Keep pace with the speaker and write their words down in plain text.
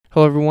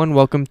Hello, everyone.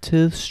 Welcome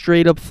to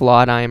Straight Up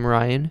Flawed. I am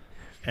Ryan,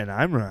 And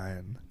I'm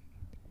Ryan.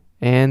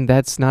 and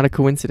that's not a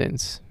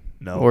coincidence,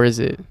 No, or is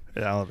it? I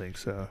don't think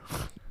so.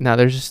 No,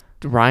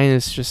 Ryan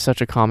is just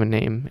such a common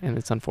name, and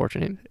it's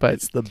unfortunate, but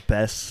It's the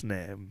best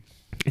name.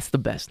 it's the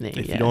best name.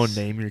 If yes. you don't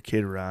name your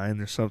kid Ryan,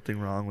 there's something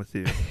wrong with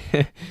you.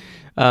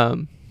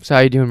 So how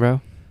you doing,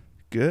 bro?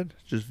 Good.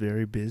 Just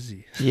very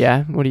busy.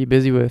 Yeah. What are you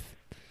busy with?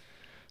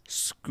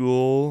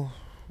 School,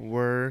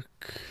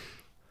 work,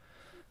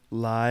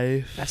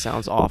 life, That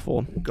sounds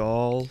awful.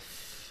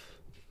 golf,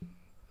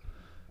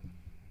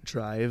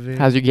 driving.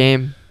 How's your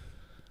game?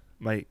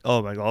 my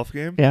golf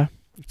game? Yeah.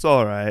 It's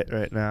all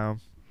right now.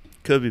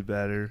 Could be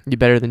better. You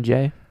better than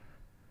Jay?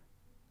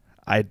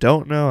 I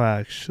don't know,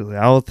 actually.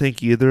 I don't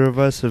think either of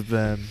us have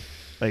been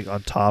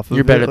on top of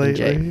You're it better than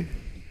lately.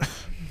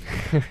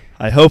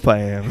 I hope I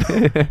am.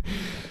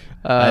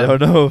 I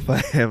don't know if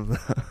I am,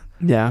 though.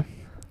 Yeah.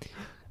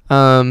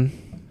 I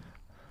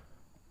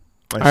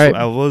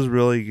right. was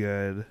really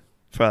good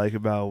for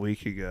about a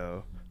week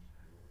ago,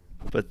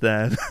 but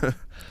then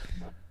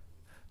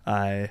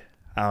I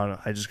don't know.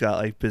 I just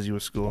got busy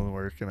with school and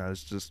work, and I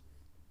was just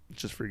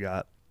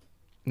forgot.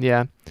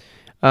 Yeah.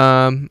 All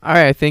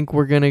right. I think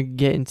we're gonna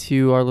get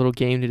into our little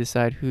game to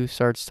decide who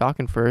starts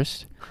talking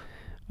first,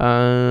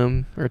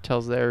 or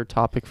tells their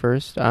topic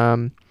first.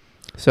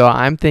 So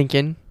I'm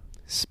thinking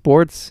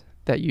sports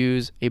that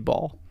use a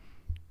ball.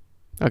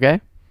 Okay.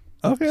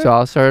 Okay. So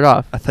I'll start it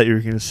off. I thought you were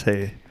gonna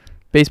say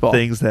Baseball.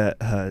 things that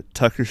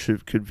Tucker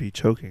could be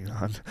choking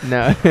on.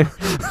 No.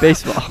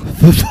 Baseball.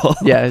 Football.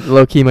 Yeah.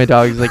 Low key, my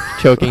dog is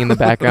choking in the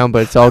background,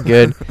 but it's all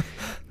good.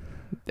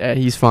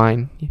 He's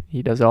fine.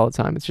 He does it all the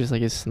time. It's just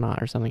his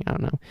snot or something. I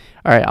don't know.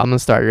 All right. I'm gonna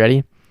start. You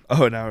ready?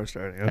 Oh, now we're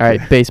starting. Okay. All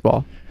right.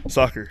 Baseball.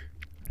 Soccer,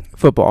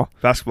 Football.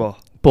 basketball,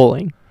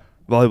 Bowling.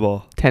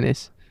 volleyball,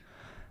 Tennis.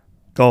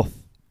 golf.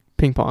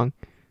 Ping pong.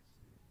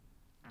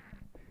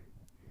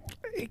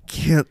 I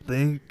can't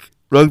think.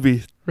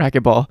 Rugby.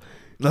 Racquetball.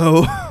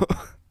 No.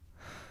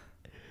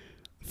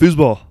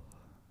 Foosball.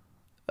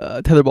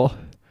 Tetherball.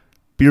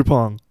 Beer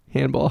pong.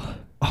 Handball.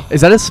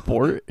 Is that a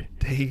sport?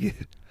 Dang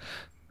it.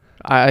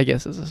 I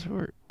guess it's a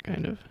sport,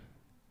 kind of.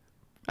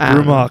 I don't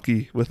Broom know.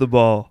 hockey with the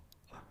ball.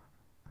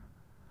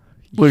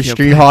 You What, can't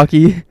street play-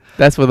 hockey?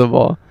 That's with a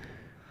ball.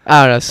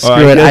 I don't know. Screw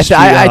I it. guess street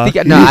I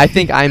hockey.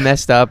 think I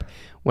messed up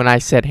when I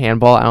said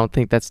handball. I don't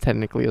think that's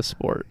technically a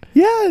sport.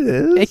 Yeah, it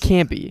is. It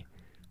can't be.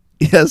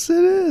 Yes,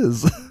 it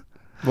is.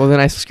 Well, then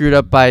I screwed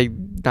up by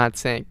not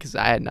saying because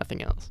I had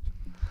nothing else.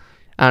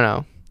 I don't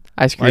know.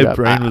 I screwed My up.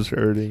 brain was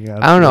hurting.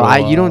 I don't know.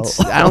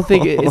 after a I don't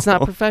think while. it's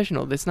not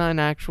professional. It's not an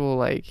actual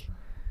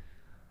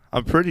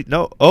I'm pretty.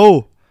 No.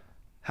 Oh,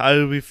 how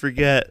did we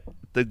forget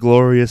the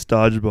glorious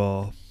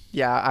dodgeball?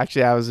 Yeah,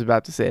 actually, I was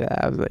about to say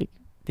that. I was like,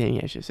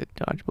 dang, I should have said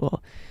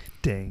dodgeball.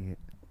 Dang it.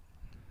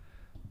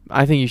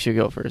 I think you should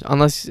go first,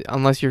 unless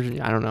you're.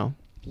 I don't know.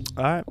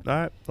 All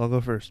right. I'll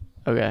go first.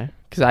 Okay,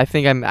 because I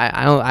think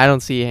I don't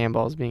see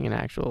handball as being an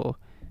actual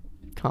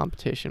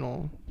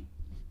competitional.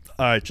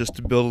 All right, just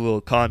to build a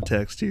little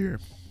context here.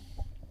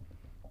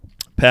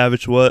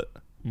 Pavich, what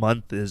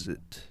month is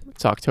it?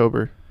 It's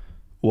October,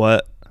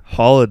 What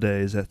holiday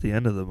is at the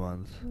end of the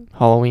month?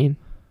 Halloween.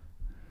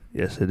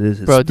 Yes, it is.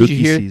 It's Bro, did spooky you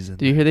hear? season.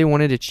 Did you hear they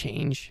wanted to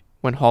change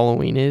when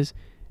Halloween is?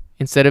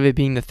 Instead of it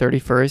being the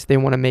 31st, they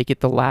want to make it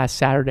the last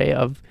Saturday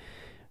of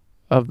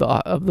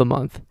the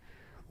month.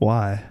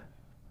 Why?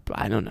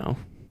 I don't know.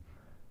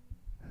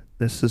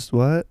 This is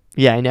what?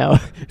 Yeah, I know.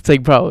 It's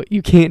bro,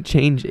 you can't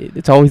change it.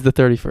 It's always the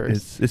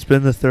 31st. It's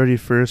been the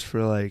 31st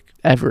for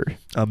Ever.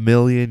 a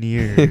million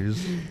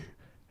years.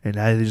 And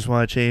now they just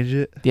want to change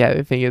it? Yeah,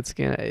 I think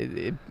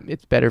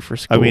it's better for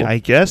school. I mean, I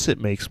guess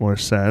it makes more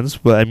sense,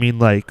 but I mean,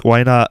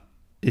 why not?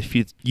 If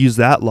you use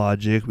that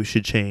logic, we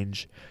should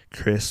change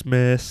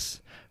Christmas,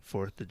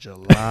 4th of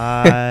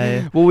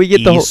July, well, we get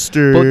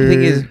Easter. the whole. But the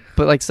thing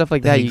is, stuff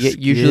like that, you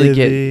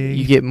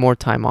Thanksgiving. get more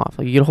time off.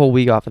 You get a whole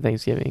week off of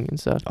Thanksgiving and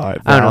stuff. All right,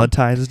 I don't know.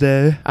 Valentine's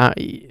Day. All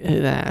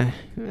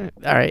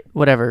right,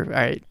 whatever. All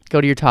right,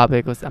 go to your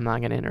topic. I'm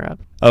not gonna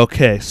interrupt.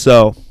 Okay,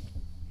 so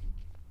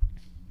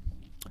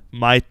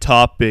my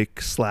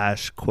topic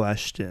 /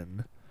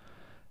 question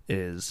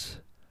is,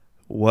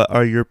 what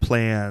are your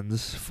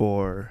plans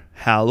for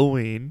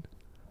Halloween,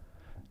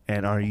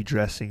 and are you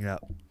dressing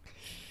up?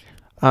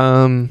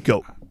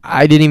 Go.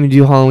 I didn't even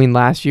do Halloween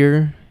last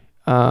year.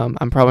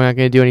 I'm probably not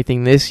gonna do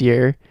anything this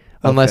year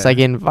unless I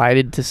get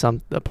invited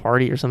to a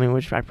party or something,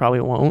 which I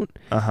probably won't.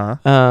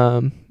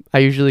 I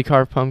usually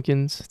carve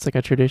pumpkins. It's like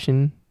a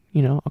tradition.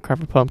 I'll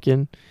carve a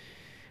pumpkin.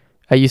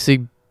 I used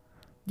to,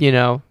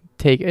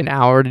 take an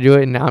hour to do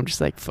it, and now I'm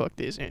just like, fuck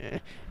this.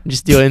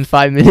 Just do it in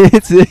 5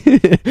 minutes.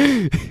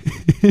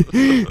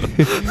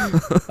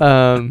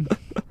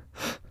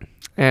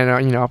 And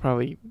I'll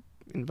probably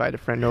invite a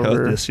friend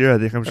over. This year, I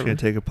think I'm just gonna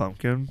take a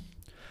pumpkin,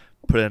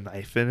 put a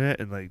knife in it,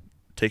 and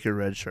take a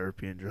red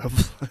Sharpie and draw.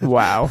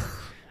 Wow.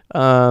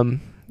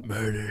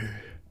 Murder,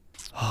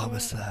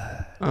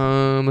 homicide.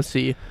 Let's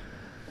see.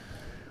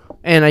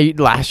 And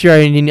last year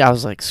I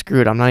was like,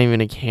 screw it, I'm not even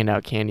gonna hand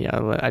out candy.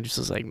 I just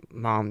was like,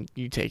 Mom,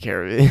 you take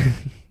care of it.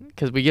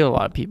 because we get a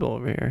lot of people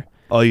over here.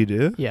 Oh, you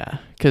do? Yeah,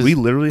 because we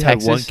literally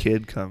had one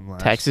kid come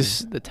last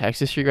year. The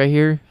Texas street right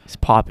here is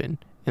popping,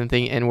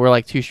 and we're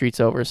like 2 streets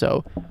over,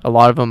 so a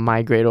lot of them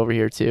migrate over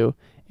here too,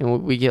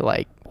 and we get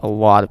like a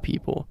lot of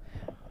people.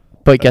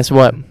 But guess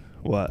what?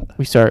 What?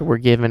 We're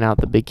giving out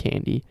the big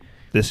candy.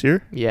 This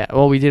year? Yeah,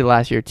 well, we did it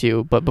last year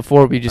too, but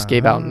before we just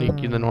gave out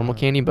the normal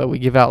candy, but we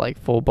give out like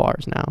full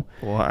bars now.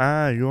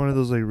 Wow, you're one of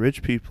those like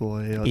rich people.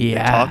 They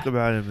talk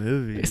about in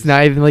movies. It's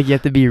not even like you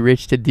have to be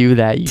rich to do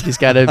that. You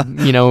just gotta,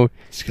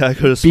 just gotta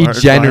go to be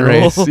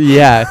generous.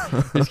 Yeah,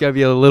 just gotta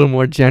be a little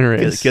more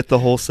generous. Get the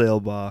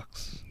wholesale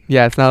box.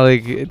 Yeah, it's not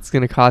like it's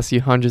gonna cost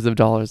you hundreds of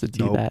dollars to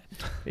do that.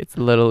 It's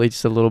literally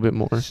just a little bit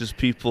more. It's just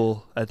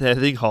people. I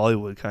think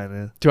Hollywood kind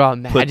of. Dude,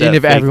 imagine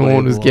if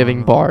everyone was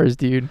giving bars,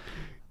 dude.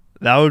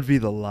 That would be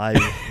the life.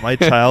 My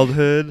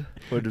childhood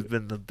would have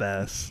been the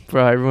best.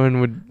 Bro, everyone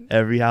would.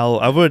 Every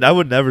Halloween. I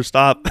would never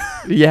stop.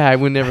 Yeah, I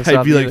would never stop.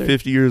 I'd be like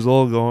 50 years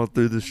old going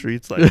through the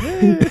streets like,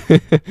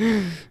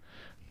 hey,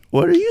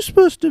 what are you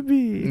supposed to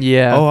be?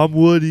 Yeah. Oh, I'm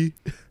Woody.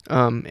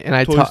 And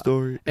Toy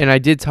Story. And I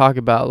did talk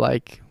about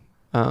like,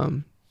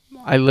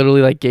 I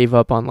literally like gave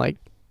up on like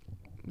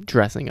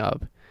dressing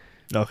up.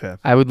 Okay.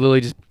 I would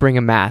literally just bring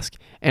a mask.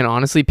 And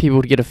honestly, people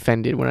would get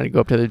offended when I'd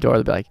go up to their door.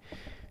 They'd be like,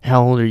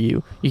 how old are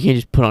you? You can't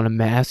just put on a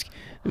mask.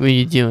 What are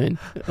you doing?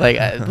 Like,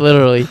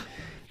 literally.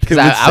 Because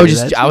I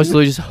was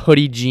literally just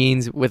hoodie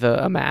jeans with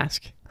a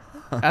mask.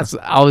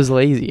 I was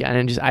lazy.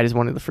 I just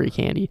wanted the free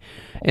candy.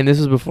 And this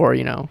was before,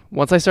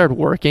 once I started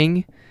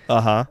working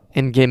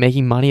and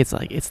making money, it's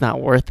like, it's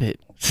not worth it.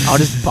 I'll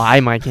just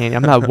buy my candy.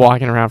 I'm not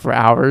walking around for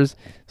hours.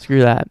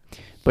 Screw that.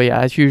 But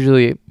yeah, it's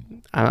usually,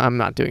 I'm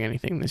not doing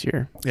anything this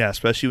year. Yeah,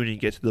 especially when you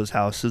get to those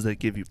houses that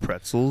give you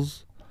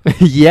pretzels.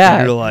 Yeah.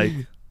 And you're like,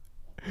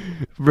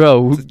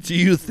 bro, do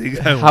you think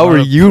how were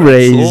you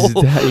raised?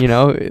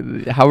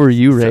 How were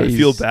you raised? I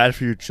feel bad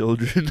for your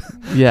children.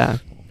 Yeah.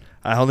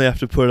 I only have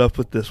to put up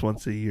with this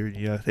once a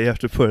year. They have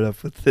to put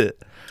up with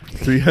it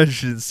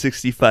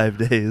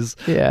 365 days.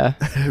 Yeah.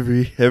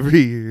 Every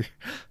year.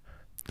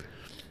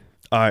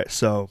 All right,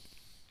 so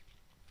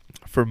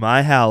for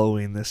my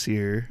Halloween this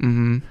year,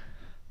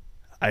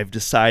 I've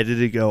decided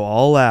to go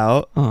all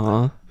out.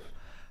 And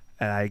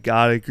I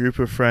got a group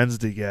of friends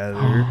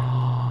together.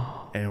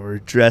 And we're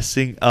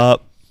dressing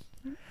up.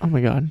 Oh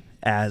my God.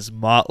 As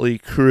Motley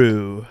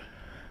Crue.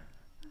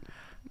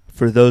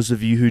 For those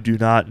of you who do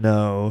not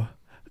know,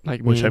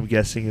 which I'm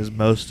guessing is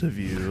most of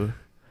you,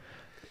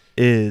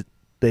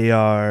 they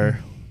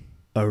are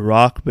a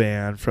rock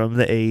band from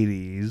the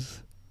 80s.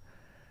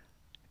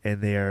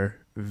 And they are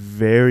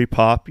very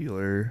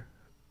popular,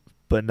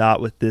 but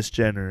not with this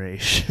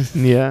generation.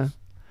 Yeah.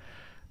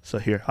 So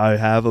here, I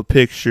have a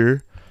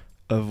picture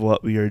of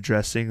what we are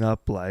dressing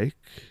up like.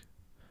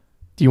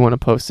 Do you want to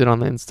post it on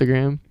the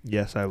Instagram?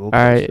 Yes, I will. All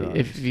right.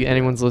 If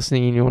anyone's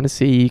listening and you want to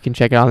see, you can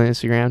check it out on the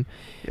Instagram.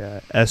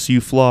 Yeah.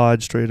 SU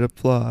Flawed, straight up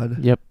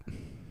Flawed. Yep.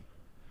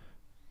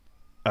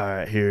 All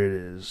right, here it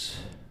is.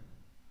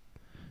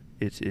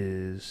 It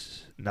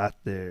is not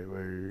there.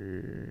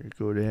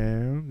 Go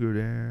down.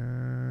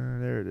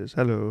 There it is.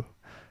 Hello.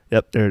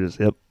 Yep, there it is.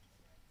 Yep.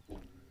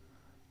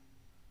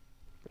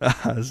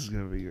 This is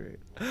going to be great.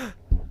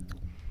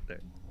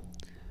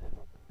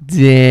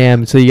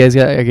 Damn. So you guys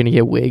are going to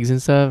get wigs and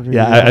stuff?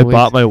 Yeah, I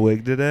bought my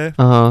wig today. Which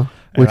one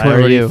are you? I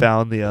already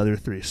found the other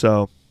 3.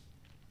 So,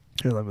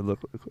 here, let me look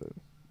real quick.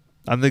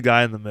 I'm the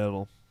guy in the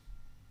middle.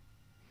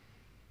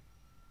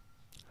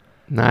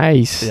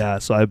 Nice. Yeah,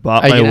 so I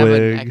bought my wig. Have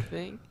a neck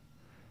thing?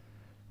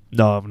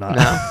 No, I'm not.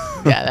 No.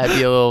 Yeah, that'd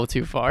be a little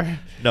too far.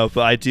 No,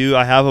 but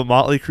I have a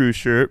Motley Crue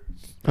shirt.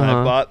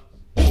 I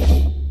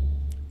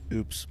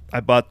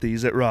bought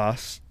these at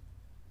Ross.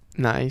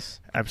 Nice.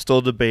 I'm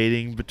still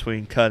debating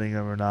between cutting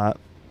them or not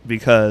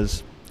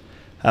because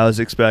I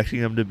was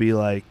expecting them to be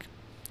like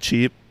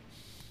cheap,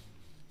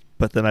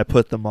 but then I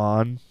put them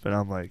on and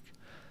I'm like,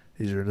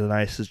 these are the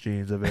nicest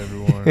jeans I've ever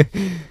worn.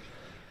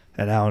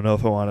 And I don't know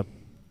if I want to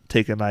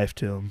take a knife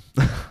to them.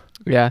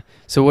 Yeah.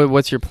 So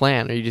what's your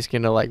plan? Are you just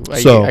gonna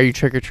are you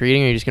trick or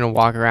treating? Or are you just gonna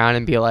walk around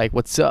and be like,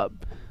 "What's up?"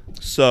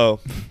 So,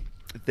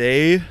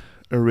 they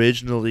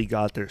originally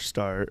got their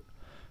start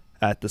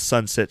at the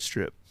Sunset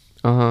Strip.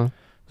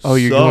 Oh,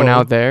 you're going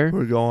out there?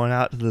 We're going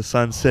out to the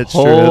Sunset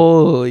Strip.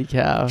 Holy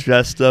cow!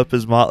 Dressed up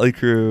as Motley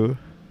Crue.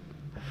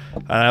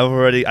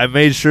 And I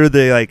made sure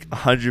they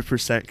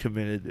 100%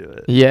 committed to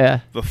it.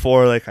 Yeah.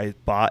 Before I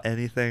bought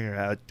anything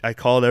or I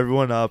called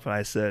everyone up and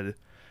I said,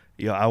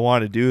 I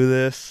want to do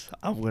this.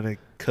 I'm going to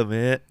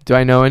commit. Do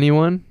I know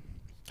anyone?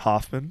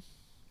 Hoffman.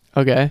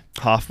 Okay.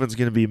 Hoffman's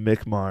going to be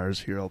Mick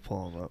Mars. Here, I'll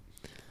pull him up.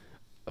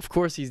 Of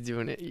course he's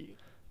doing it.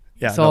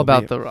 Yeah, it's all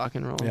about the rock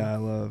and roll. Yeah, I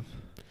love.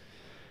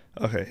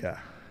 Okay, yeah.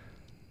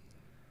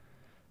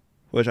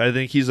 Which I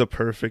think he's a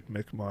perfect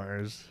Mick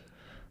Mars.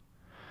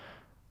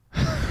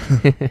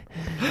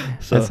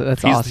 So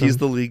that's awesome. He's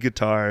the lead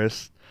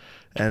guitarist.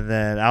 And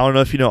then, I don't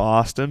know if you know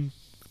Austin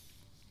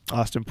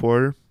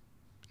Porter.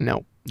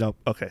 No. Nope.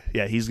 Okay.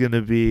 Yeah, he's going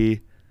to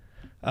be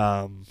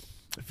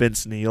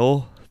Vince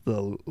Neil,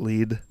 the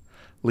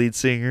lead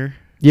singer.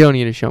 You don't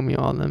need to show me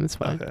all of them. It's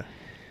fine. Okay.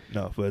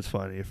 No, but it's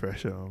funny if I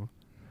show him.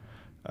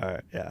 All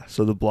right, yeah.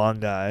 So the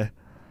blonde guy.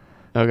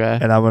 Okay.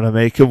 And I'm gonna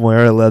make him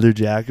wear a leather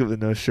jacket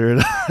with no shirt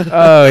on.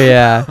 Oh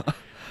yeah,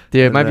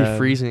 dude, it might be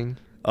freezing.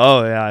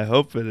 Oh yeah, I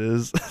hope it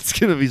is. It's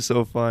gonna be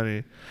so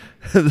funny.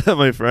 That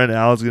my friend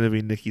Al's gonna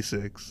be Nikki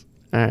Sixx.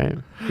 All right.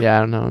 Yeah, I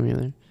don't know him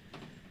either.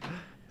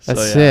 That's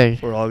so, yeah,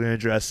 sick. We're all gonna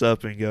dress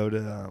up and go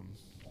to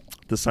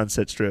the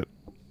Sunset Strip.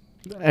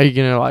 Are you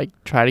gonna like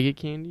try to get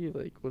candy?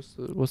 Like, what's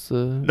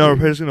the? No,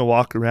 we're just gonna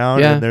walk around.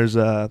 Yeah. And there's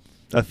a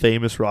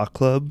famous rock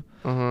club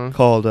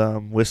called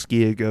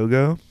Whiskey A Go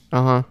Go.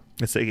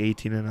 It's like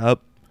 18 and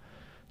up.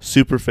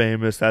 Super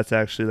famous. That's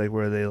actually like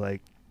where they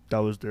like that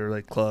was their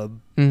like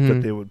club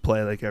that they would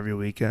play like every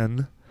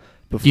weekend.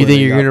 Do you think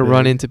you're gonna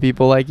run into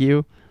people like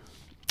you?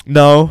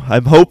 No,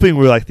 I'm hoping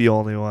we're like the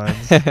only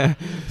ones.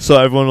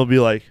 So everyone will be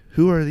like,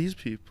 "Who are these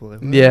people?" Like,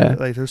 yeah,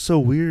 like they're so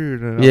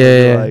weird. And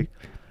yeah. Like,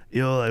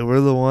 like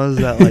we're the ones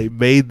that like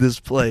made this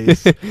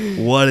place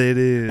what it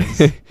is.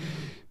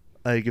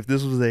 Like if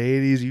this was the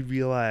 80s, you'd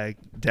be like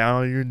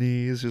down on your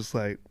knees, just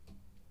like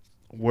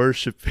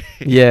worshiping.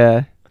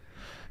 Yeah.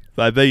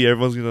 But I bet you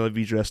everyone's gonna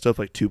be dressed up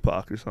like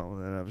Tupac or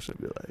something, and I'm just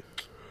gonna be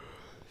like,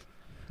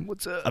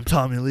 "What's up? I'm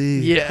Tommy Lee.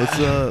 Yeah. What's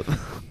up?"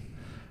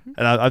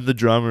 And I'm the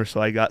drummer,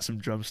 so I got some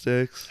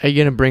drumsticks. Are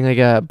you gonna bring like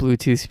a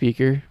Bluetooth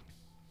speaker?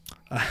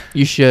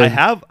 You should. I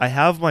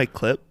have my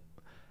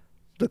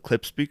the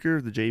clip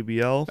speaker, the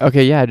JBL.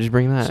 Okay, yeah, just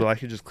bring that. So I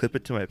can just clip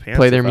it to my pants.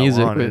 Play their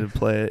music and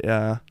play it.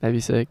 Yeah, that'd be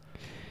sick.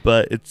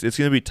 But it's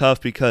gonna be tough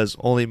because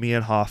only me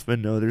and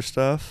Hoffman know their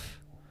stuff,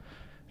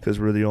 because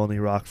we're the only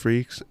rock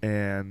freaks,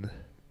 and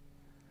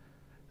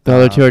the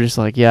other two are just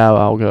like, yeah,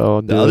 I'll go.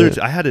 The other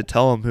I had to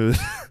tell them who.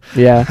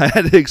 Yeah. I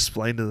had to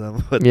explain to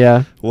them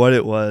what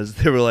it was.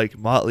 They were like,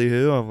 Motley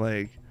who? I'm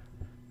like,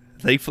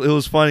 thankfully it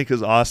was funny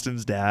because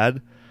Austin's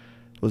dad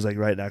was like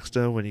right next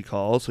to him when he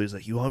called. So he's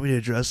like, "You want me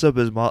to dress up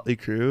as Motley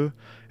Crue?"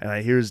 And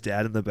I hear his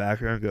dad in the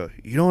background go,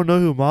 "You don't know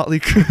who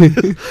Motley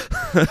Crue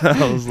is?"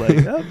 I was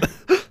like, "Yep."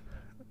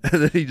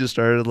 And then he just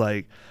started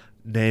like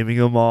naming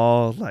them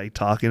all, like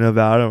talking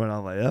about him, and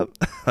I'm like, "Yep,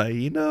 like,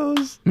 he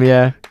knows."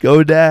 Yeah.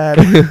 Go, Dad.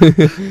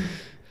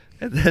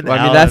 And then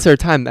I mean, that's our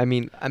time. I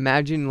mean,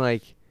 imagine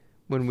like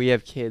when we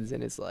have kids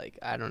and it's like,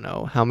 I don't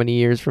know how many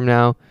years from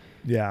now.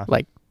 Yeah.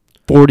 Like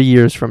 40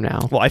 years from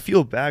now. Well, I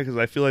feel bad because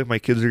I feel like my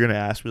kids are gonna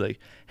ask me like,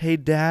 "Hey,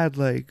 Dad,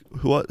 like,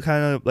 what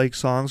kind of like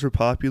songs were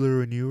popular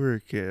when you were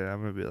a kid?"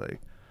 I'm gonna be like,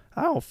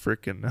 "I don't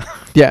freaking know."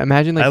 Yeah,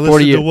 imagine like I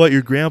 40 years. To what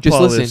your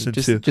grandpa listened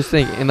to. Just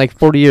think, in like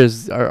 40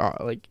 years, our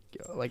like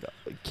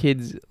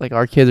kids, like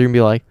our kids are gonna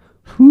be like,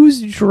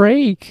 "Who's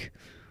Drake?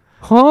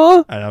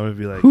 Huh?" And I'm gonna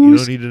be like, "You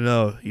don't need to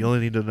know. You only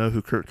need to know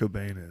who Kurt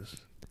Cobain is."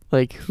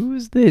 Like,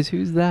 who's this?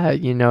 Who's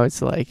that? You know,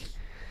 it's like.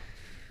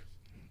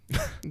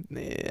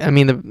 I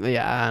mean,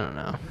 I don't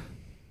know.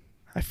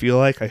 I feel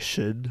like I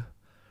should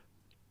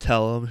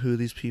tell them who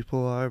these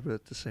people are, but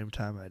at the same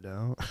time, I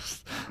don't.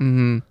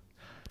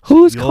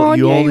 Who's Kanye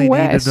You only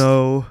West? need to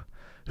know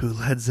who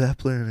Led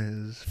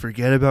Zeppelin is.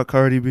 Forget about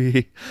Cardi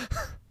B.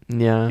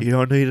 Yeah. You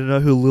don't need to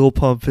know who Lil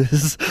Pump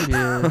is.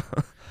 Yeah.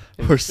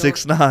 Or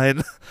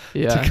 6ix9ine.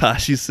 Yeah.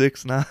 Tekashi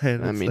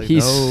 6ix9ine. I mean, like,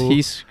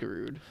 he's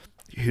screwed.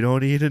 You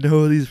don't need to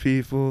know these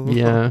people.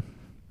 Yeah.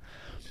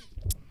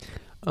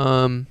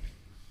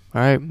 All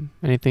right.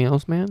 Anything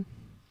else, man?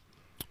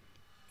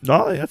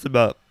 No, that's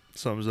about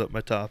sums up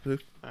my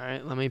topic. All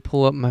right. Let me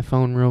pull up my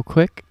phone real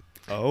quick.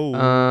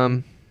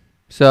 Oh.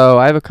 So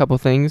I have a couple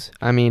things.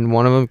 I mean,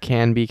 one of them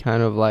can be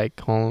kind of like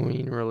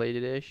Halloween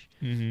related-ish.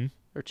 Mm-hmm.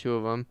 Or two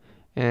of them.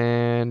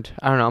 And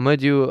I don't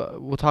know.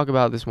 We'll talk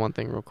about this one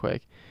thing real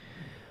quick.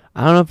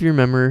 I don't know if you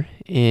remember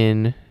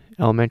in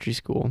elementary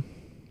school,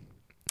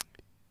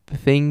 the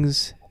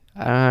things,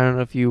 I don't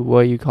know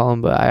what you call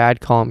them, but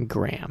I'd call them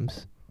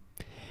grams.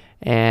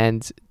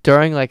 And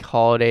during like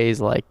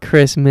holidays like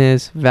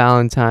Christmas,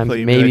 Valentine's,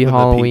 maybe like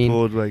Halloween.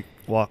 People would like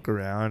walk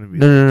around and be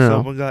no.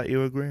 Someone got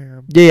you a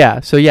gram. Yeah.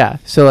 So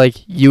like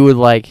you would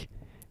like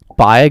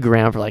buy a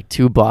gram for like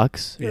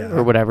 $2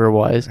 or whatever it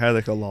was. It had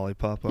like a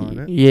lollipop on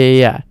it.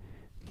 Yeah.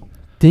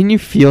 Didn't you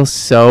feel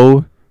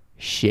so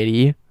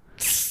shitty?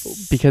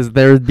 Because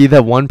there would be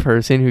that one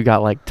person who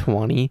got like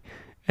 20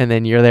 and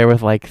then you're there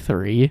with like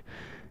 3.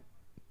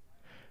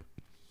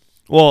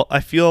 Well, I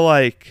feel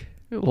like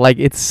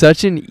it's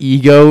such an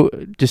ego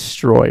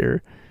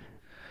destroyer.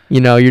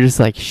 You know, you're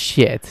just like,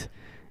 shit,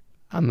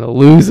 I'm the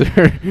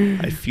loser.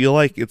 I feel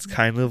like it's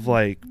kind of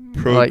like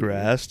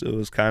progressed. It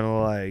was kind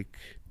of like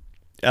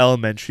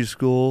elementary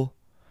school.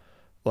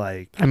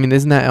 Like, I mean,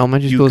 isn't that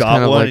elementary school? You got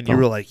kind of one like and you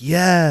were like,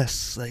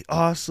 yes, like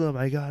awesome.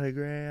 I got a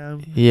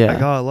gram. Yeah. I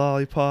got a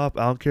lollipop.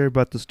 I don't care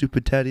about the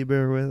stupid teddy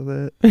bear with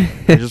it.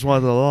 I just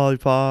want the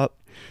lollipop.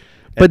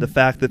 But the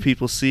fact that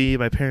people see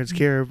my parents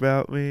care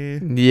about me.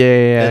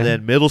 Yeah. And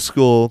then middle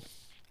school,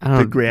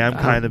 the gram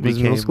kind of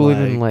became middle school like,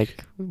 even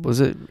like, was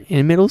it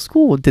in middle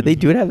school? Did they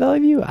do it at Valley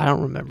View? I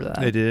don't remember that.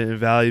 They did it in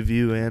Valley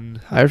View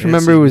and I just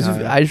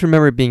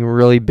remember it being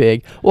really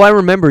big. Well, I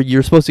remember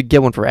you're supposed to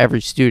get one for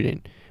every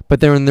student,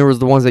 but then there was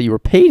the ones that you were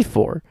paid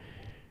for.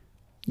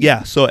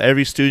 Yeah, so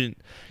every student.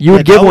 You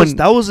would give one.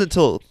 That was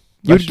until.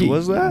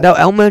 Was that? No,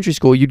 elementary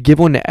school. You'd give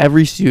one to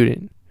every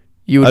student.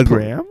 You would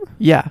gram?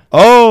 Yeah.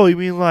 Oh, you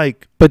mean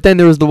like? But then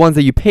there was the ones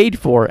that you paid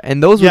for,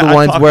 and those were the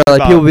ones where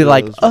like people would be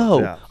like,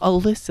 "Oh,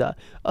 Alyssa,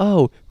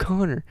 oh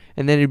Connor,"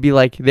 and then it'd be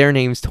like their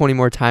names 20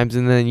 more times,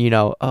 and then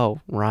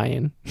oh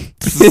Ryan,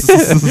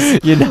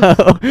 It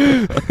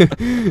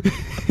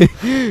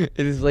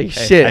is like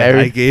shit.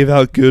 I gave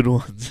out good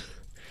ones.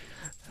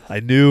 I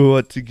knew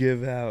what to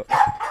give out.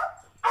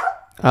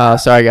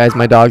 Sorry guys,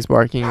 my dog's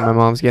barking. My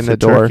mom's getting the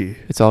door. Turkey.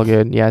 It's all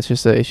good. Yeah, it's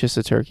just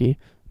a turkey.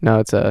 No,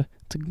 it's a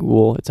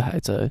ghoul.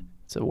 It's a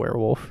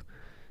werewolf.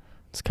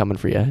 It's coming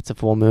for you. It's a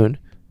full moon.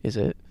 Is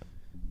it?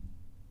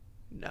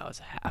 No, it's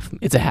a half.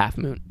 It's a half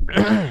moon.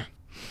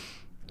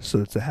 So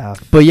it's a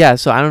half. But yeah,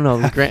 so I don't know.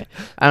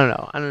 I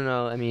don't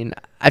know. I mean,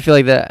 I feel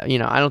like that.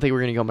 I don't think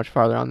we're gonna go much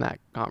farther on that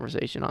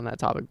conversation on that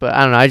topic. But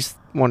I don't know. I just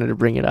wanted to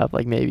bring it up.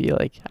 Like maybe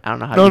like I don't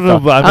know how. No,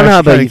 but I'm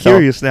actually kind of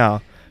curious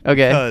now.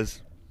 Okay.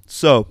 Because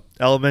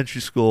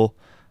elementary school,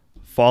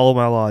 follow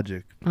my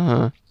logic.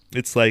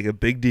 It's like a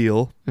big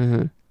deal.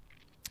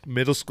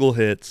 Middle school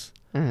hits.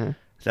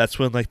 That's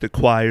when like the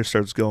choir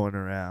starts going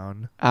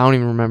around. I don't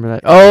even remember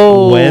that.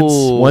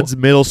 Oh, once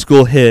middle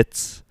school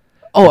hits.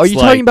 Oh, are you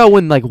talking about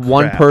when like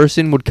one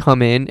person would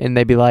come in and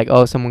they'd be like,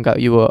 "Oh, someone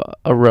got you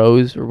a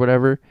rose or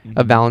whatever,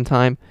 a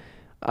Valentine."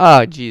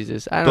 Oh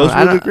Jesus, Those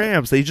were the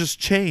grams. They just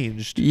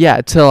changed.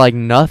 Yeah, to like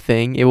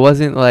nothing. It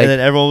wasn't like. And then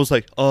everyone was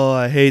like, "Oh,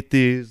 I hate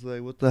these.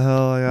 Like, what the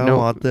hell? I don't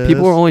want this."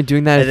 People were only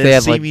doing that if they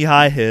have See Me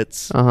High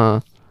hits.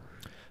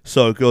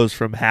 So it goes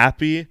from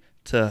happy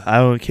to I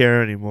don't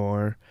care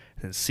anymore,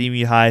 and See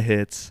Me High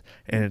hits,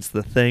 and it's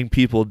the thing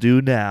people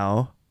do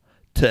now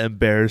to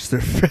embarrass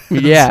their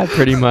friends. Yeah,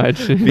 pretty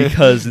much.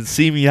 Because in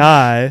See Me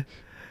High,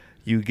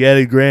 you get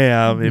a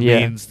gram. It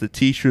means the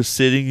teacher's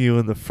sitting you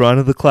in the front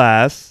of the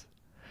class,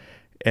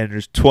 and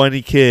there's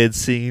 20 kids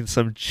singing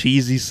some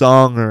cheesy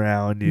song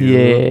around you.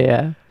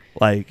 Yeah.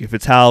 Like, if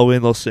it's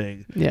Halloween, they'll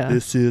sing,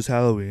 "This is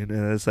Halloween."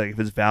 And it's like, if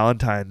it's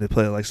Valentine, they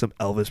play like some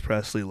Elvis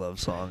Presley love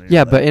song.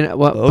 Yeah, but in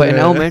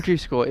elementary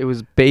school, it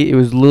was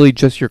literally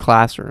just your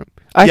classroom.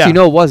 Actually,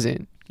 no, it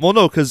wasn't. Well,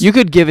 no, because you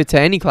could give it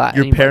to any class.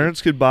 Your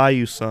parents could buy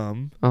you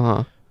some.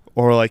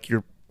 Or like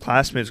your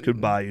classmates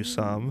could buy you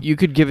some. You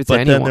could give it to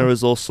anyone. But then there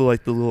was also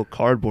like the little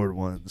cardboard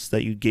ones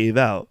that you gave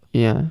out.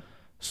 Yeah.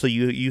 So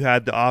you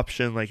had the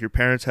option, like your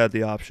parents had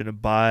the option to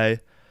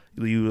buy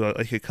you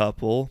like a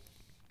couple,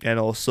 and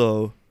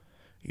also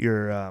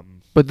your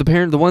But the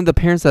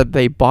parents that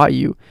they bought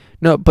you.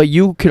 No, but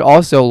you could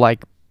also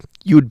like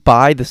you would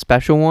buy the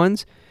special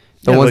ones,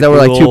 the ones that were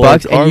like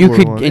 $2,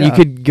 and you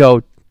could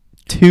go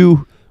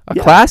to a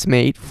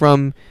classmate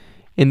from,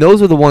 and those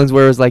were the ones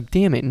where it was like,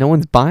 damn it, no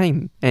one's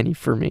buying any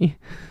for me.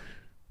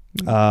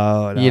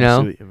 Oh, no, I see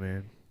what you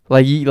mean.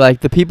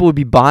 Like the people would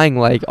be buying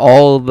like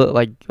all the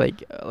like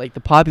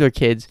the popular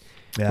kids.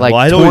 Yeah,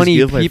 like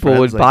 20 people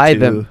would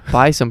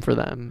buy some for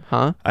them,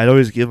 huh? I'd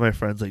always give my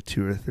friends like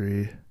 2 or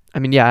 3. I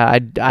mean, yeah,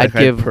 I'd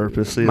give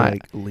purposely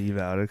leave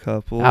out a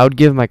couple. I would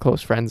give my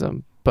close friends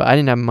them, but I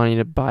didn't have money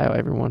to buy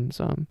everyone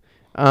some.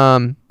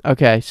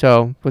 Okay,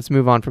 so let's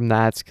move on from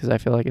that because I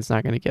feel like it's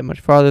not going to get much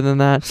farther than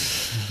that.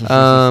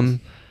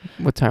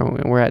 What time are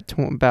we? We're at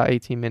about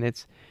 18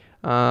 minutes.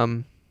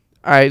 All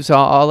right, so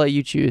I'll let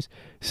you choose.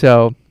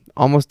 So,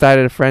 almost died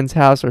at a friend's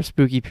house or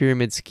spooky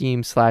pyramid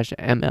scheme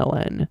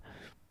 /MLN?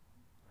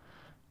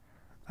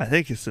 I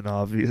think it's an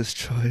obvious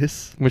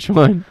choice. Which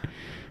one?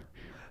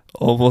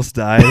 Almost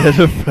died at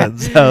a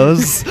friend's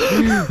house.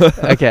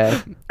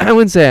 Okay. I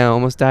wouldn't say I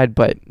almost died,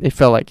 but it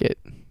felt like it.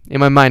 In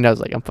my mind, I was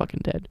like, I'm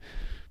fucking dead.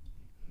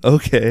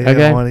 Okay.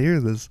 I want to hear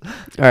this.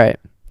 All right.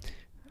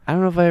 I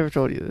don't know if I ever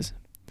told you this.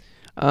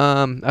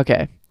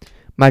 Okay.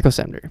 Michael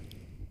Sender.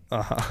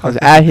 I was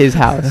at his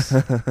house.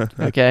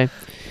 Okay.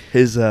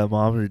 His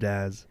mom or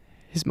dad's?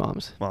 His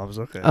mom's. Mom's,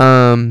 okay.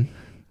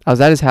 I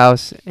was at his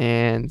house,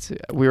 and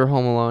we were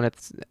home alone at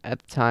the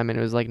time, and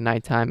it was like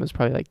nighttime. It was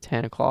probably like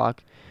 10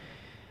 o'clock,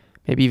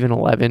 maybe even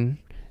 11.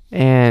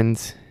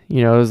 And,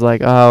 it was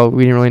like, oh,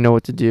 we didn't really know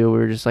what to do. We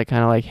were just like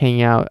kind of like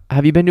hanging out.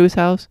 Have you been to his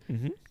house?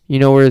 Mm-hmm. You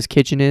know where his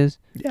kitchen is?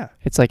 Yeah.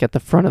 It's like at the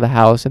front of the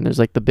house, and there's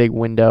like the big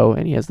window,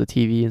 and he has the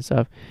TV and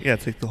stuff. Yeah,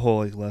 it's like the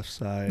whole like left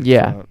side.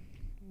 Yeah. Front,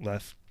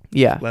 left.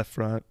 Yeah. Left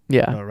front.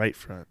 Yeah. No, right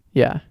front.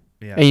 Yeah.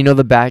 Yeah. And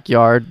the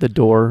backyard, the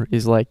door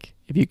is like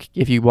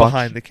if you walk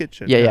behind the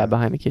kitchen. Yeah,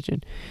 behind the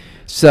kitchen.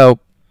 So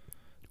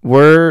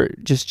we're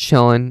just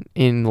chilling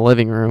in the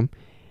living room.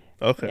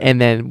 Okay.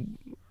 And then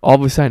all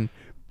of a sudden,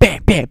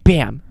 bam, bam,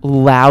 bam,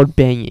 loud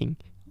banging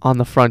on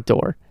the front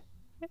door.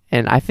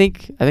 And I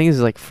think this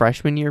is like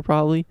freshman year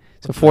probably.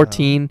 So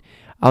 14,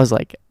 I was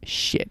like,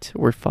 shit,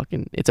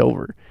 it's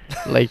over.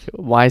 Like,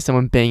 why is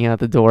someone banging out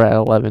the door at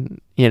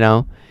 11,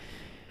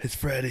 It's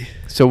Freddy.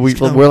 So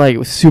we're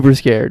like super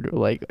scared.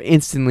 Like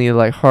instantly,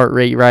 like heart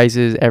rate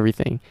rises,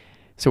 everything.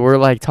 So we're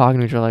like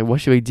talking to each other, like,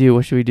 what should we do?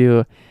 What should we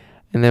do?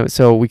 And then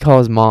so we call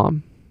his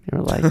mom.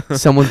 And we're like,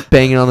 someone's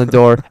banging on the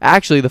door.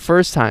 Actually, the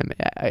first time,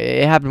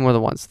 it happened more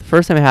than once. The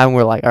first time it happened,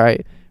 we're like, all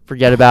right,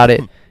 forget about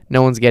it.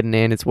 No one's getting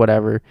in. It's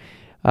whatever.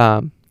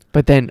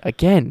 But then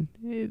again,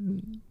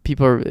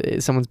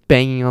 someone's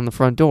banging on the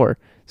front door.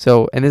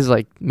 So, and this is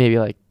like maybe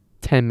like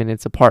 10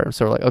 minutes apart.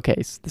 So we're like,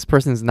 okay, so this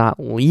person's not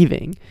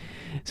leaving.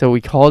 So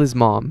we called his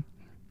mom.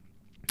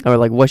 And we're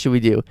like, what should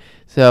we do?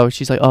 So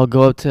she's like, oh,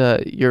 go up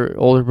to your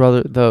older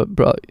brother,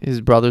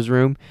 his brother's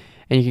room,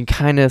 and you can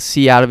kind of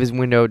see out of his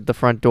window the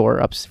front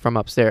door from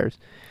upstairs.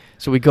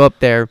 So we go up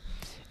there,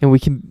 and we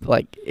can,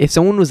 like, if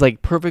someone was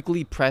like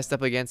perfectly pressed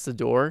up against the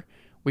door,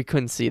 we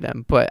couldn't see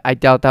them. But I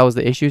doubt that was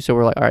the issue. So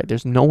we're like, all right,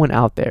 there's no one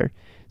out there.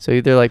 So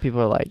either like people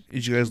are like,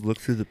 did you guys look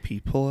through the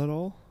peephole at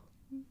all?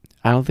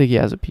 I don't think he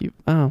has a peep.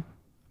 Oh,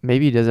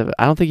 maybe he does have.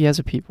 I don't think he has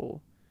a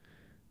peephole.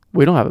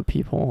 We don't have a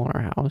peephole in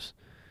our house.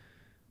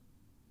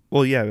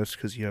 Well, yeah, that's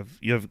because you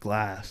have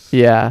glass.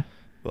 Yeah.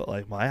 But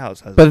like my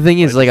house has. But the thing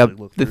is,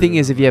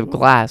 if you have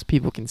glass,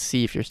 people can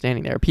see if you're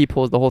standing there.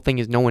 Peepholes, the whole thing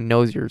is no one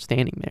knows you're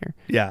standing there.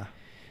 Yeah.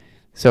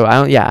 So I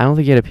don't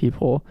think you had a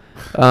peephole.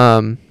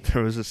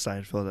 There was a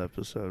Seinfeld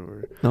episode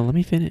where. No, let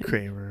me finish.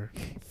 Kramer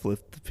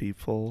flipped the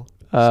peephole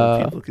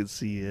so people could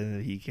see in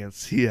and he can't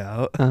see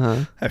out.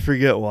 I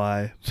forget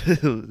why.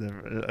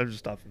 I'm just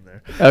stopping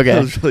there. Okay.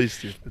 That was really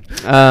stupid.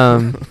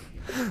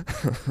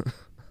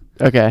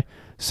 Okay.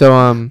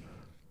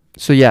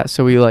 So yeah,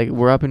 so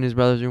we're up in his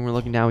brother's room, we're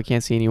looking down, we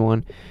can't see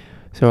anyone.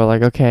 So we're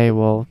like, okay,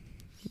 well,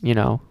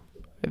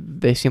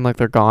 they seem like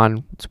they're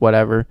gone. It's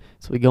whatever.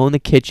 So we go in the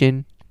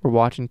kitchen, we're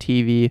watching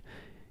TV,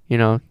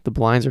 the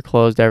blinds are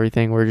closed,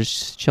 everything. We're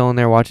just chilling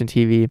there watching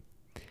TV.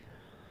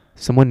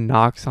 Someone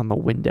knocks on the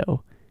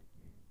window.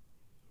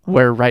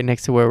 We're right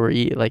next to where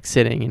we're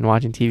sitting and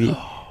watching TV.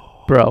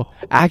 Bro,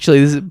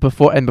 actually, this is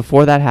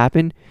before that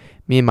happened,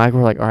 me and Mike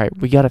were like, all right,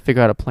 we got to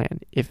figure out a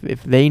plan.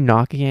 If they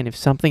knock again, if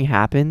something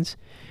happens,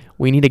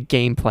 we need a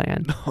game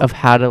plan of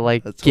how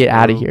to get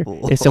out of here.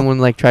 If someone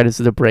tries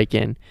to break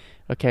in.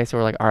 Okay, so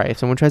we're like, all right, if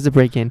someone tries to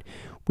break in,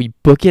 we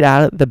book it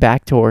out the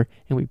back door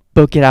and we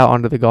book it out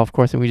onto the golf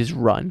course and we just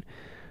run.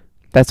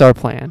 That's our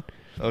plan.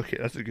 Okay,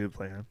 that's a good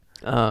plan.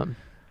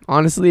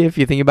 Honestly, if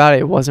you think about it,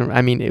 it wasn't.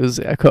 I mean, it was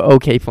a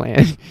okay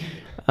plan.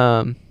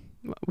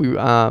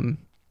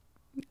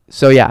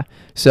 So yeah,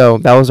 so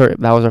that was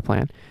our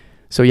plan.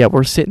 So yeah,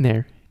 we're sitting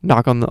there,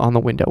 knock on the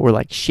window. We're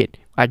like, shit.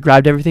 I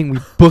grabbed everything. We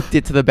booked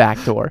it to the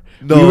back door.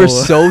 No. We were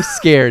so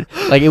scared.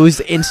 It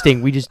was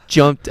instinct. We just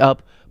jumped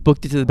up,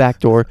 booked it to the back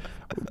door,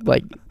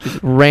 just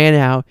ran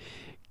out,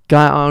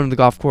 got on the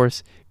golf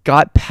course,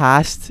 got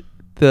past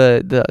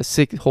the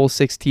hole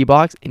 6 tee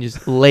box, and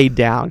just laid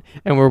down.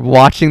 And we're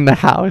watching the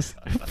house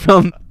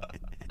from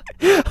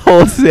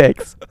hole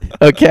 6.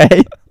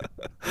 Okay.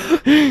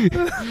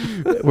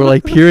 We're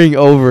peering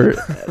over.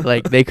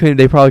 They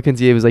probably couldn't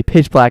see. It was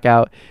pitch black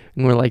out,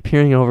 and we're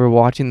peering over,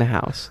 watching the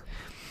house.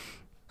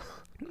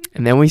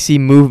 And then we see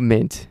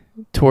movement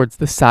towards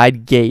the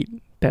side gate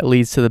that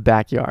leads to the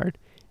backyard.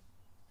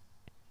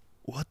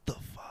 What the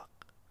fuck?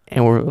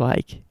 And we're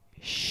like,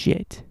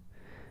 shit.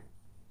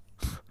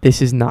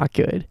 This is not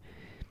good.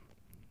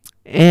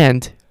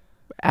 And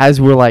as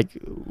we're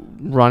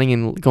running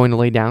and going to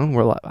lay down,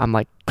 I'm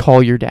like,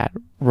 call your dad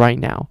right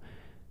now.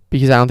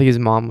 Because I don't think his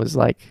mom was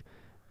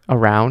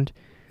around.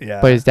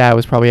 Yeah. But his dad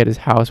was probably at his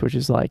house, which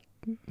is off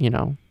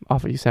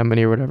of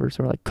Yosemite or whatever.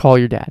 So we're like, call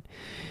your dad.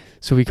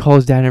 So we call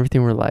his dad and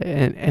everything. We're like,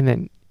 and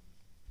then.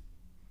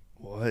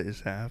 What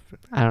is happening?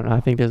 I don't know. I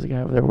think there's a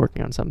guy over there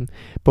working on something.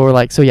 But we're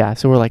like, so we're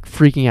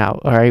freaking out.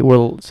 All right.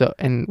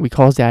 And we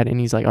call his dad and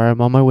he's like, all right,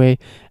 I'm on my way.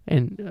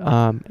 And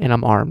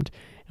I'm armed.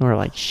 And we're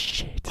like,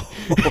 shit.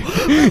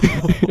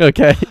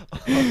 Okay.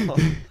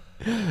 And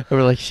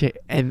we're like, shit.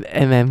 And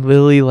then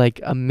literally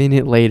a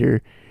minute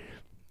later,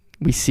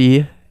 we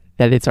see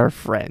that it's our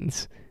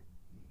friends.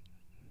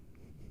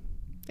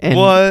 And,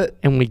 what?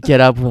 And we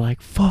get up. We're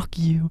like, fuck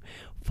you.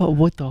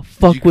 What the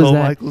fuck Did you was call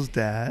that? Michael's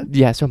dad?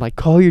 Yeah, so I'm like,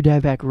 call your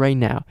dad back right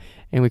now.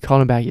 And we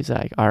called him back. He's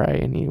like, all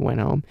right. And he went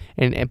home.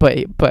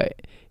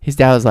 But his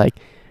dad was like,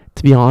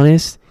 to be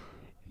honest,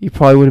 you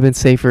probably would have been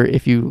safer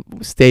if you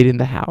stayed in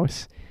the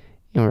house.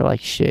 And we're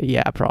like, shit,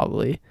 yeah,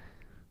 probably.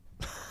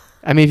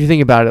 I mean, if you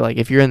think about it,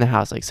 if you're in the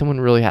house,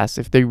 someone really has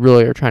to, if they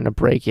really are trying to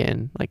break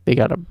in, they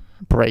got to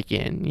break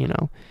in,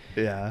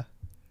 Yeah.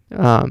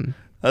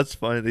 That's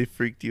funny. They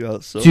freaked you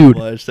out so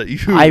much that you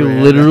I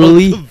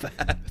literally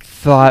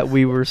thought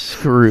we were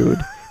screwed.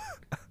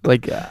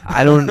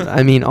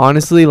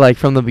 Honestly,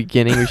 from the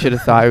beginning, we should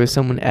have thought it was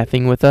someone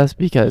effing with us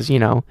because,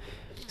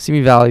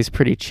 Simi Valley is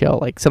pretty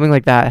chill. Something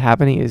like that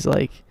happening is,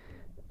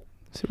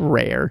 it's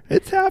rare.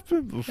 It's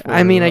happened before.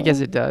 I mean, I guess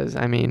it does.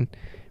 I mean,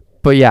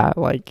 but yeah,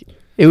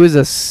 it was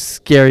a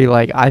scary,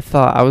 I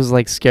thought, I was,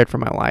 scared for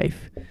my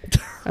life.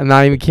 I'm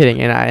not even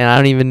kidding. And I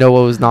don't even know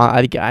what was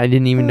I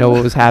didn't even know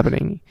what was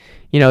happening.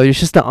 It's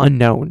just the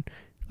unknown.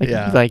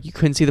 You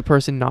couldn't see the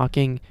person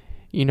knocking.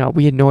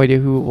 We had no idea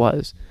who it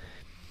was.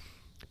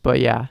 But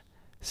yeah,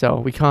 so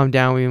we calmed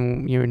down.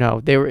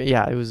 They were.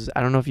 Yeah, it was.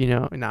 I don't know if you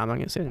know. No, I'm not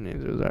gonna say the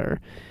names. It was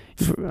our.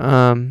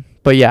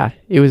 But yeah,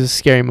 it was a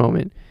scary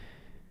moment.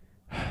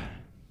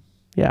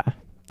 Yeah,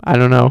 I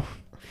don't know.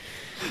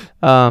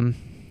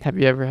 Have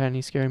you ever had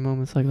any scary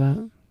moments like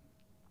that?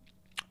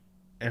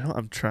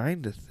 I'm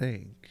trying to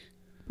think.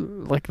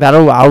 Like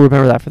I'll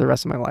remember that for the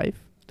rest of my life.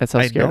 That's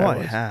how scared I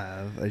was. I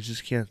have. I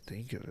just can't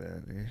think of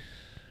any.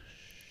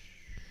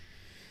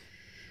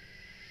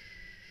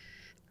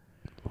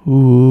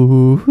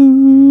 Ooh.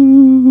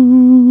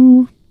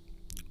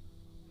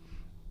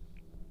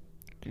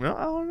 No,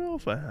 I don't know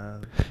if I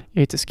have.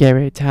 It's a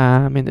scary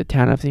time in the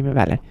town of Simi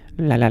Valley.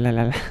 La la la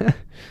la la.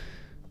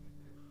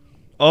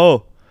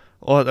 Oh,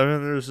 well, I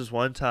remember there was this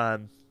one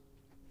time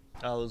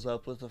I was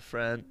up with a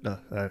friend. No,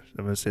 I'm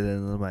going to say that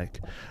in the mic.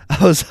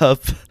 I was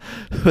up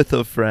with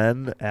a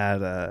friend at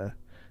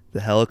the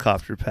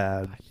helicopter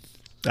pad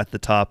at the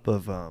top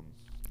of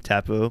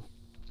Tapu.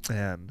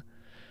 And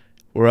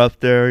we're up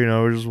there,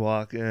 we're just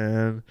walking.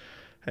 And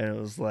it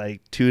was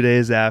like 2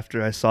 days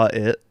after I saw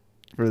it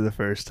for the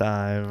first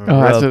time.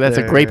 Oh, that's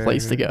a great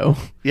place to go.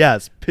 Yeah,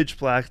 it's pitch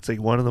black. It's like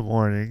 1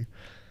 a.m.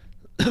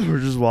 We're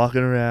just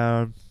walking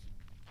around.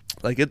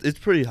 Like, it's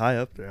pretty high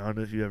up there. I don't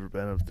know if you've ever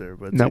been up there,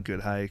 but it's a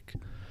good hike.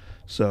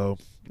 So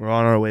we're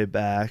on our way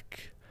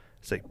back.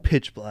 It's like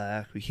pitch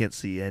black. We can't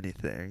see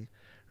anything.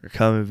 We're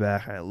coming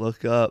back. I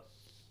look up,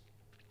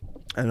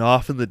 and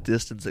off in the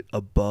distance, like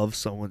above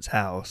someone's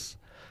house,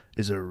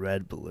 is a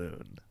red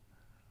balloon.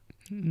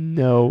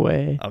 No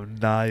way. I'm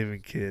not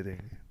even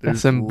kidding. That's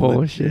some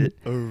bullshit.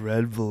 A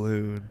red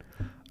balloon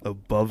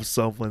above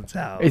someone's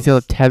house. Is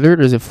it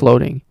tethered or is it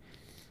floating?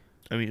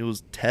 I mean, it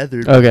was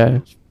tethered.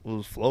 Okay. It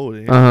was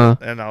floating. Uh-huh.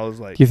 And I was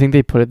like... Do you think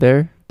they put it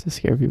there to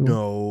scare people?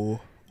 No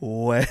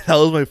way. That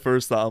was my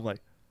first thought. I'm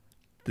like,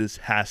 this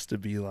has to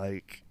be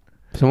like...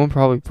 Someone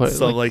probably put it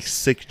some like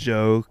sick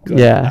joke.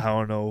 Yeah. I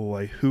don't know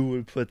like who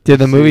would put Did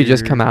the movie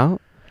just come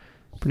out?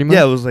 Pretty much?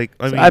 Yeah, it was like...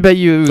 I bet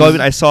you...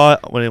 I saw it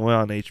when it went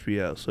on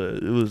HBO, so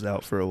it was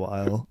out for a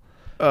while.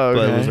 Oh, okay.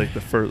 But it was like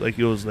the first... Like,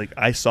 it was like...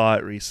 I saw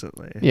it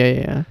recently.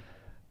 Yeah.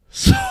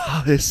 So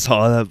I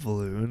saw that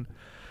balloon,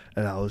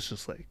 and I was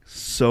just like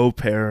so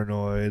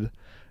paranoid.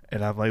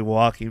 And I'm like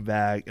walking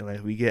back, and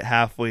like we get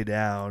halfway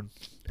down,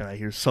 and I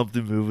hear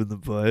something move in the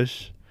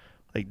bush,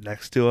 like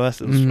next to us.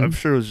 I'm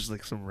sure it was just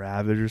like some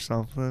rabbit or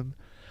something.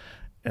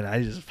 And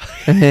I just,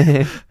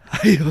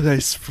 I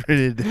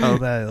sprinted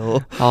down that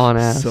hill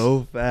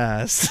so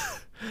fast.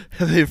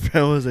 And my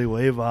friend was like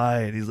way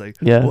by, and he's like,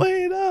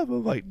 "Wait up!"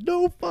 I'm like,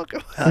 "No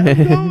fucking, I'm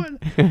going,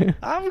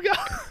 I'm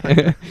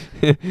going."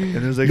 And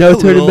there's like a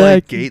little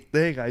like, gate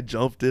thing. I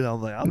jumped in.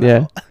 I'm like, I'm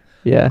out.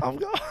 I'm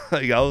going.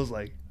 Like I was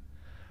like.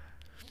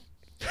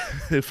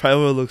 It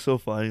probably would look so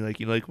funny, like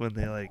like when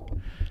they like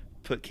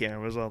put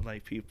cameras on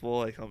like people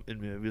like in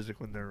movies, like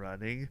when they're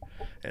running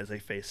and it's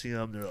like facing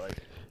them, they're like,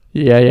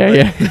 yeah.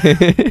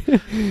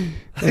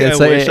 I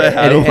wish I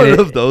had one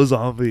of those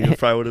on me. It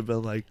probably would have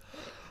been like,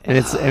 and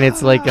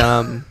it's like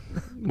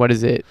what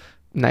is it?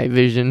 Night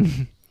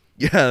vision.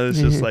 Yeah, it's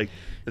just like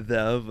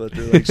them, but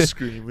they're like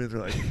screaming. They're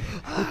like,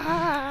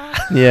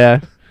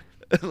 yeah,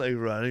 like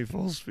running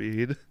full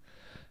speed.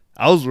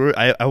 I was worried.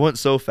 I went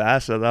so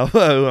fast that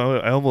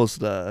I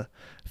almost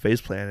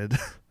face planted.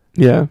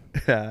 Yeah.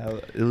 Yeah,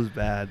 it was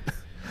bad.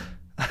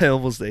 I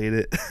almost ate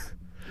it.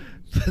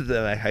 But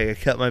then I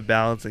kept my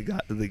balance and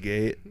got to the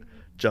gate,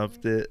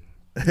 jumped it,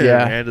 and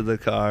ran to the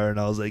car, and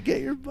I was like,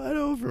 "Get your butt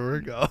over, we're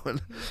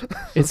going."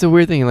 It's a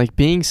weird thing, like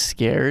being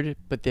scared,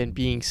 but then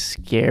being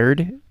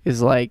scared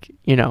is like,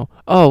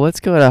 oh,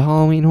 let's go to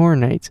Halloween Horror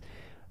Nights.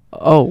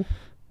 Oh,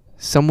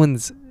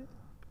 someone's...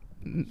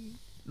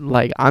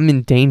 Like I'm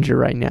in danger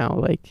right now.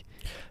 Like,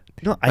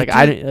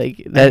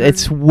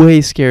 it's way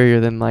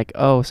scarier than like,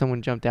 oh,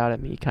 someone jumped out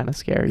at me, kind of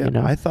scary.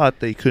 Yeah, I thought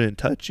they couldn't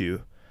touch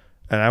you,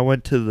 and I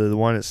went to the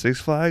one at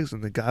Six Flags,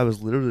 and the guy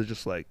was literally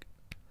just like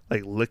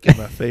licking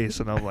my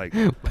face, and I'm like,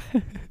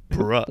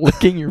 bruh,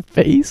 licking your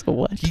face?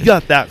 What? He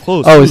got that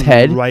close. Oh, his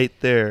head right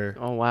there.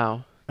 Oh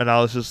wow. And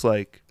I was just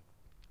like,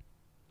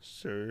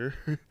 sir,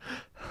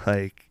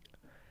 like,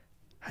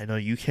 I know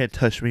you can't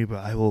touch me, but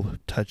I will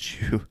touch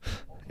you.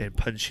 And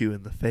punch you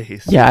in the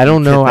face. Yeah, I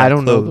don't know. I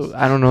don't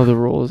know the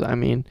rules. I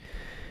mean,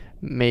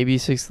 maybe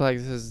Six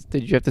Flags says,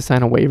 did you have to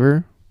sign a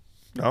waiver?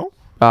 No.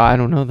 I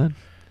don't know then.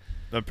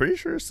 I'm pretty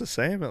sure it's the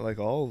same at like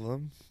all of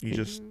them. You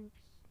just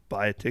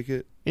buy a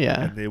ticket.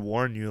 Yeah. And they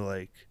warn you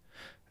like,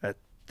 at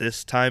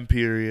this time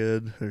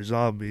period, there's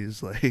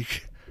zombies.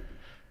 Like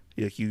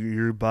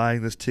you're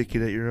buying this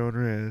ticket at your own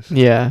risk.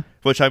 Yeah.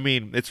 Which, I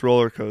mean, it's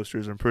roller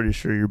coasters. I'm pretty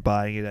sure you're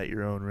buying it at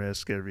your own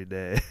risk every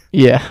day.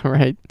 Yeah,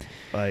 right.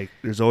 Like,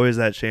 there's always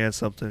that chance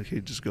something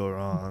could just go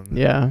wrong.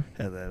 Yeah.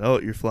 And then, oh,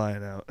 you're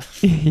flying out.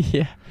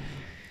 Yeah.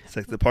 It's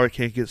like the park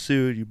can't get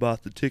sued. You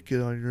bought the ticket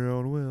on your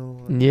own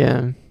will.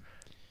 Yeah.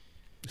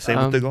 Same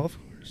with the golf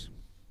course.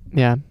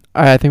 Yeah.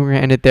 All right, I think we're going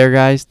to end it there,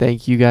 guys.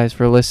 Thank you guys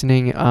for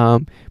listening.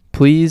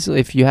 Please,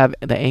 if you have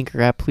the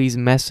Anchor app, please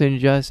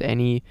message us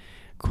any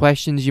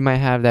questions you might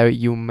have that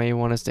you may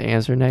want us to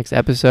answer next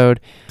episode.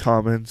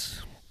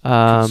 Comments,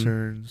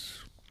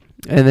 concerns.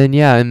 And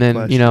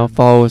then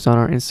follow us on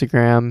our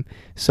Instagram,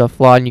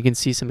 Self-Flawed, and you can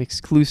see some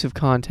exclusive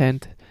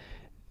content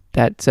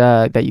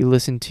that you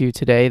listened to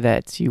today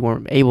that you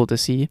weren't able to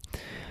see.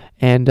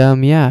 And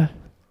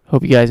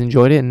hope you guys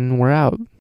enjoyed it, and we're out.